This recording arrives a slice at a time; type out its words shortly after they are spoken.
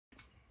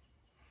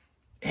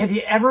Have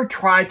you ever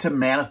tried to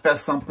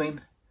manifest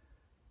something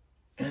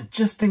and it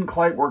just didn't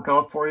quite work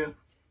out for you?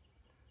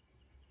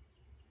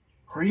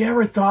 Or you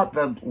ever thought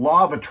the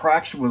law of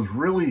attraction was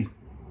really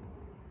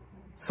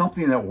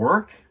something that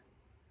worked?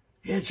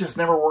 It just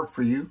never worked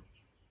for you?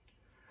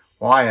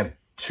 Well, I have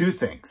two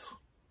things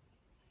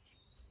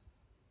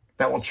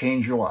that will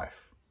change your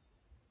life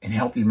and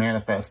help you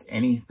manifest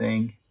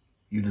anything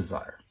you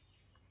desire.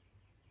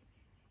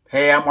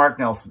 Hey, I'm Mark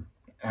Nelson.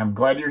 I'm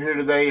glad you're here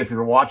today. If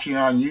you're watching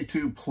on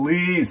YouTube,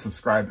 please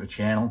subscribe to the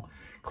channel.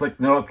 Click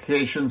the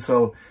notification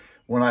so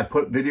when I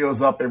put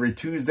videos up every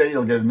Tuesday,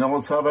 you'll get a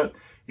notice of it.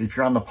 If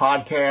you're on the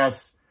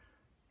podcast,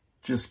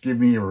 just give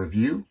me a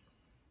review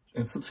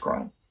and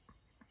subscribe.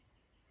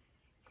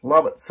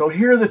 Love it. So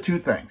here are the two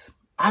things.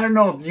 I don't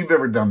know if you've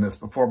ever done this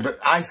before, but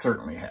I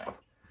certainly have.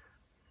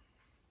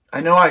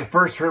 I know I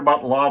first heard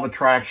about the law of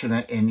attraction,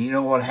 and you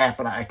know what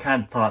happened? I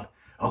kind of thought,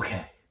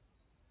 okay,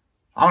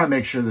 I want to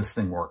make sure this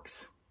thing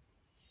works.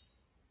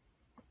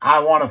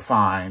 I want to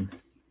find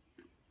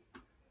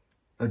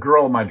the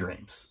girl of my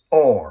dreams,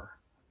 or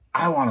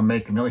I want to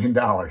make $1 million.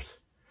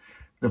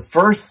 The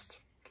first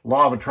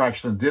law of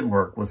attraction that did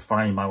work was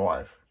finding my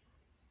wife.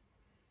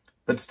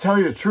 But to tell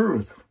you the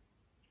truth,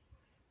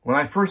 when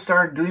I first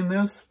started doing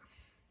this,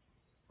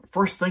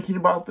 first thinking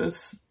about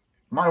this,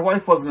 my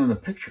wife wasn't in the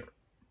picture.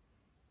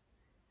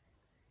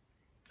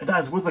 And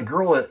I was with a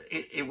girl that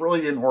it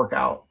really didn't work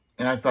out.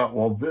 And I thought,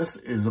 well, this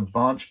is a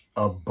bunch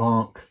of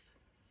bunk.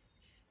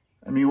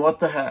 I mean, what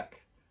the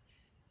heck?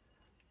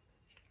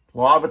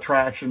 Law of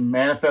attraction,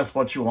 manifest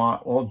what you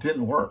want. Well, it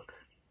didn't work.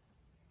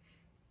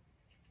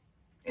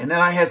 And then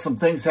I had some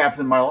things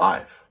happen in my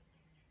life.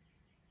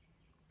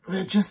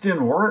 It just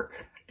didn't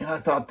work. And I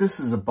thought, this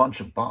is a bunch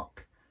of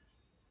bunk.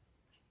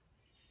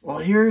 Well,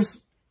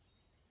 here's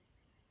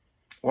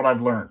what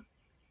I've learned.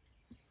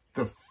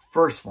 The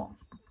first one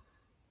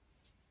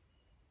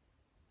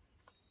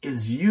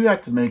is you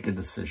have to make a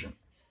decision.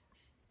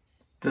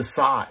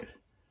 Decide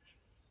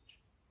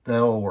that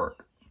it'll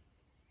work.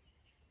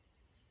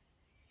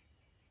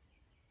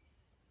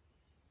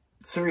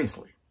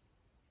 Seriously.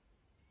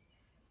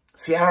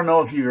 See, I don't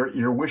know if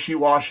you're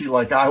wishy-washy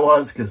like I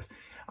was, because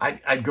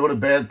I'd go to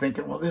bed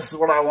thinking, well, this is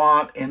what I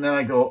want. And then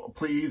I go,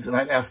 please. And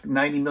I'd ask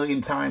 90 million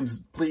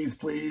times, please,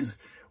 please.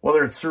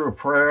 Whether it's through a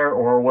prayer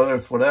or whether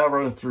it's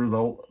whatever, through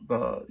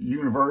the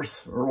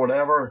universe or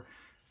whatever.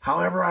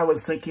 However I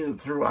was thinking it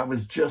through, I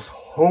was just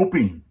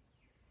hoping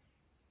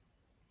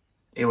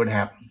it would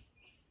happen.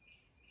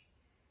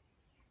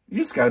 You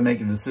just got to make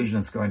a decision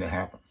that's going to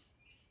happen.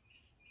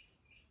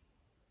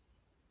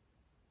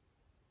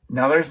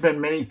 Now, there's been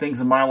many things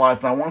in my life,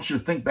 and I want you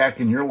to think back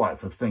in your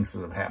life of things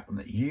that have happened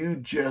that you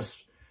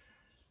just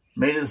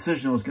made a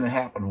decision was going to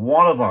happen.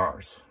 One of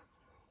ours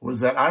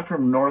was that I'm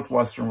from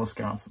northwestern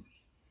Wisconsin.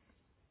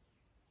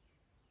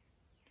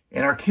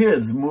 And our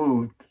kids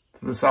moved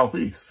to the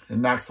southeast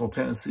in Knoxville,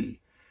 Tennessee.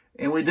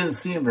 And we didn't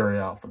see them very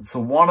often. So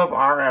one of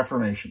our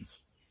affirmations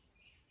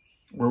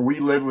where we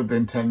lived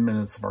within 10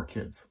 minutes of our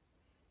kids.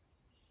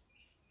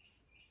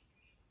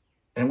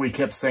 And we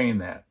kept saying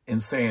that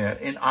and saying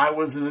that. And I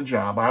was in a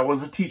job. I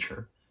was a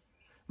teacher.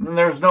 And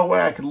there's no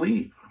way I could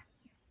leave.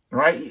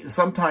 Right?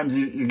 Sometimes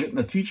you get in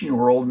the teaching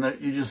world and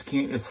you just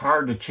can't. It's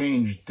hard to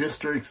change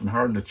districts and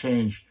hard to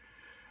change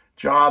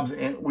jobs.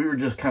 And we were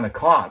just kind of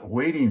caught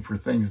waiting for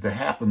things to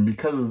happen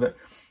because of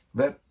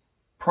that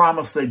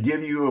promise they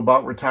give you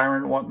about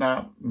retirement and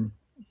whatnot. And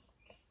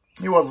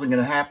it wasn't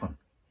going to happen.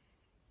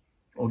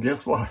 Well,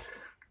 guess what?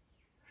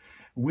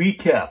 We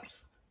kept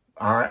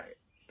our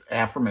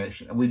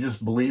affirmation, and we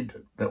just believed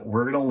it, that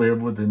we're going to live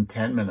within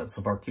 10 minutes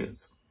of our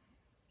kids.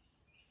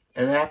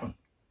 It happened.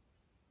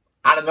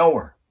 Out of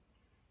nowhere.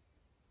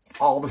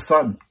 All of a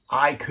sudden,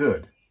 I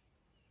could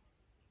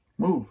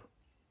move.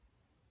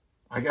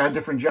 I got a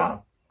different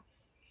job.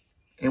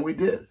 And we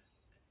did.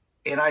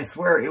 And I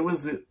swear, it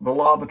was the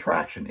law of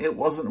attraction. It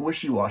wasn't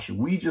wishy-washy.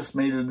 We just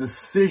made a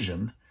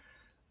decision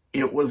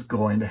it was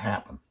going to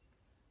happen.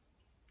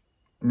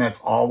 And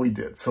that's all we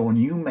did. So when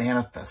you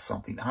manifest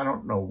something, I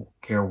don't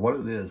care what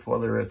it is,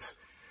 whether it's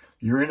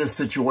you're in a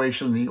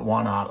situation that you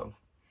want out of,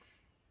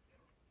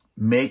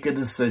 make a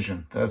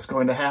decision that it's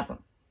going to happen.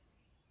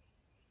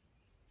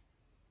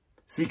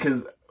 See,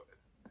 because,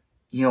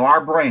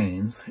 our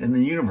brains in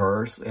the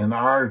universe and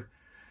our,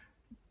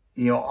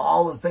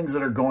 all the things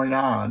that are going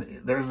on,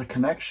 there's a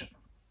connection.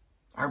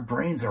 Our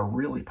brains are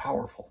really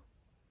powerful.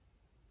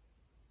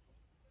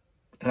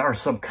 And our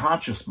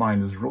subconscious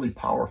mind is really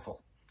powerful.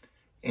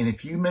 And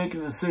if you make a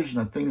decision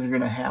that things are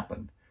going to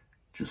happen,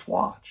 just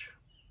watch.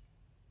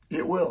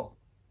 It will.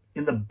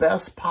 In the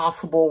best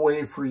possible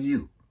way for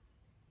you.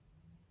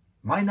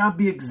 Might not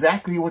be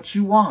exactly what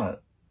you want,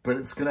 but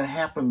it's going to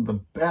happen the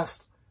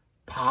best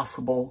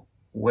possible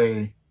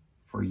way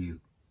for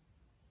you.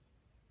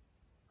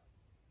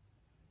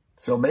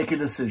 So make a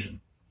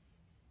decision.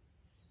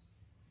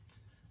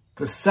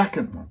 The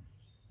second one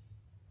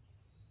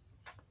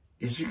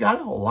is you got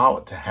to allow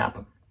it to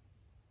happen.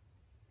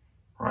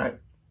 Right?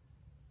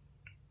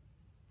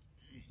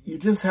 you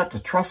just have to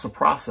trust the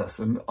process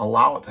and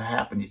allow it to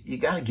happen. You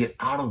got to get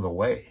out of the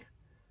way.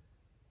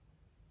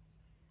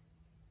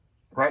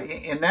 Right?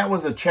 And that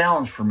was a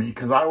challenge for me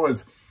because I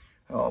was,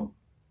 I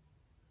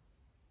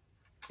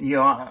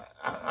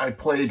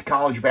played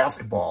college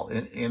basketball,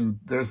 and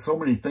there's so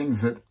many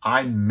things that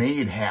I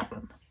made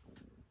happen.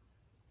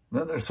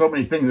 Then there's so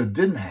many things that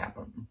didn't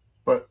happen.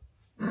 But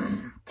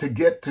to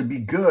get to be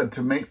good,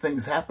 to make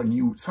things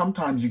happen,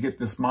 sometimes you get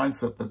this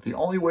mindset that the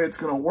only way it's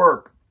going to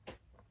work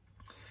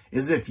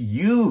is if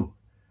you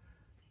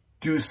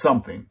do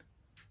something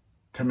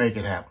to make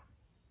it happen.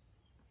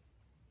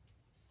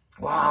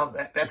 Wow,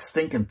 that's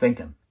stinking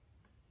thinking.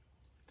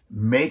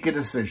 Make a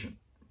decision.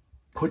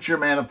 Put your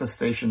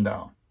manifestation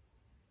down.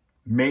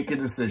 Make a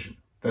decision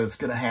that it's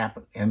going to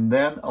happen, and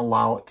then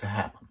allow it to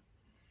happen.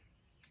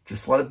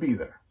 Just let it be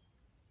there.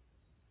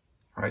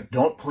 All right,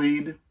 don't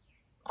plead.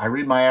 I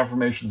read my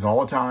affirmations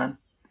all the time.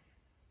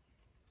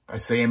 I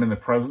say them in the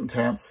present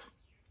tense.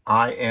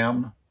 I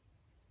am.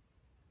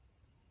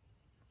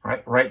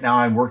 Right now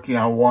I'm working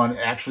on one. It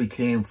actually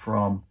came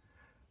from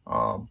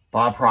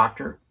Bob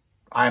Proctor.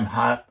 I am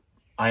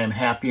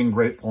happy and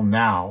grateful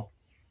now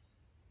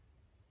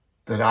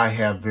that I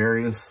have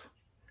I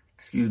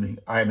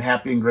am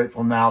happy and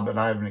grateful now that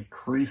I have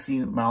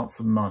increasing amounts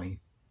of money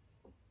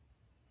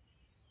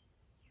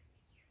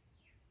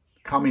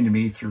coming to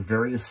me through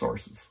various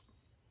sources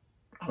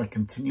on a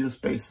continuous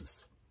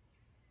basis.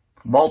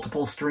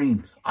 Multiple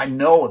streams. I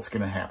know it's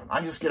going to happen.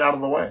 I just get out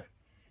of the way.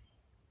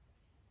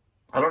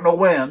 I don't know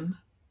when,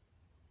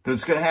 but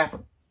it's going to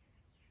happen.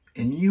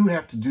 And you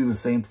have to do the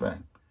same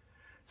thing.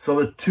 So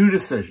the two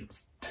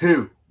decisions,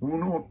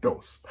 uno,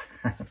 dos,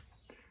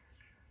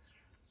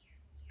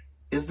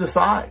 is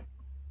decide.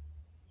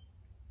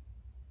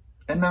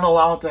 And then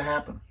allow it to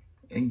happen.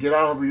 And get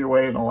out of your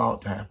way and allow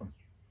it to happen.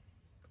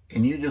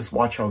 And you just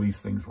watch how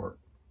these things work.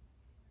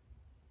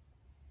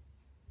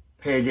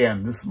 Hey,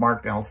 again, this is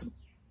Mark Nelson.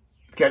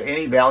 If you got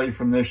any value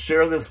from this,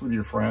 share this with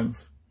your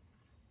friends.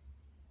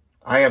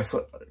 I have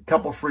a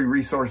couple free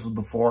resources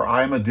before.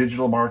 I'm a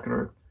digital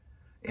marketer,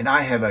 and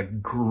I have a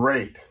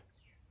great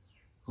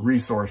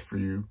resource for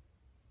you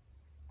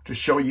to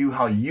show you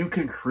how you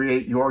can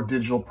create your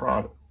digital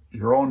product,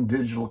 your own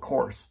digital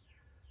course,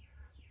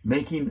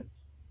 making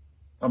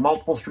a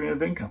multiple stream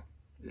of income.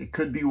 It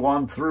could be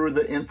one through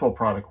the info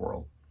product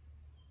world.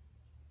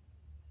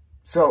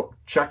 So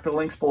check the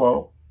links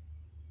below.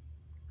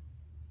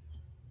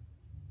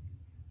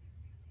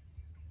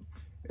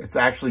 It's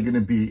actually going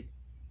to be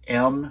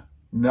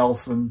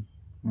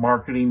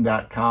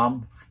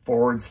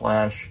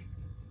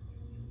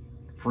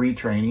mnelsonmarketing.com/free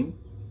training.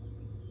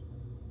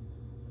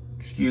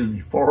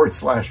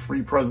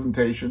 /free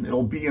presentation.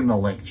 It'll be in the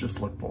links. Just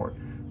look for it.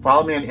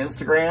 Follow me on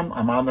Instagram.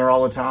 I'm on there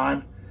all the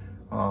time.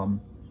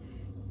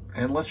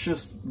 And let's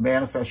just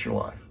manifest your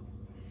life.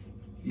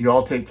 You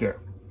all take care.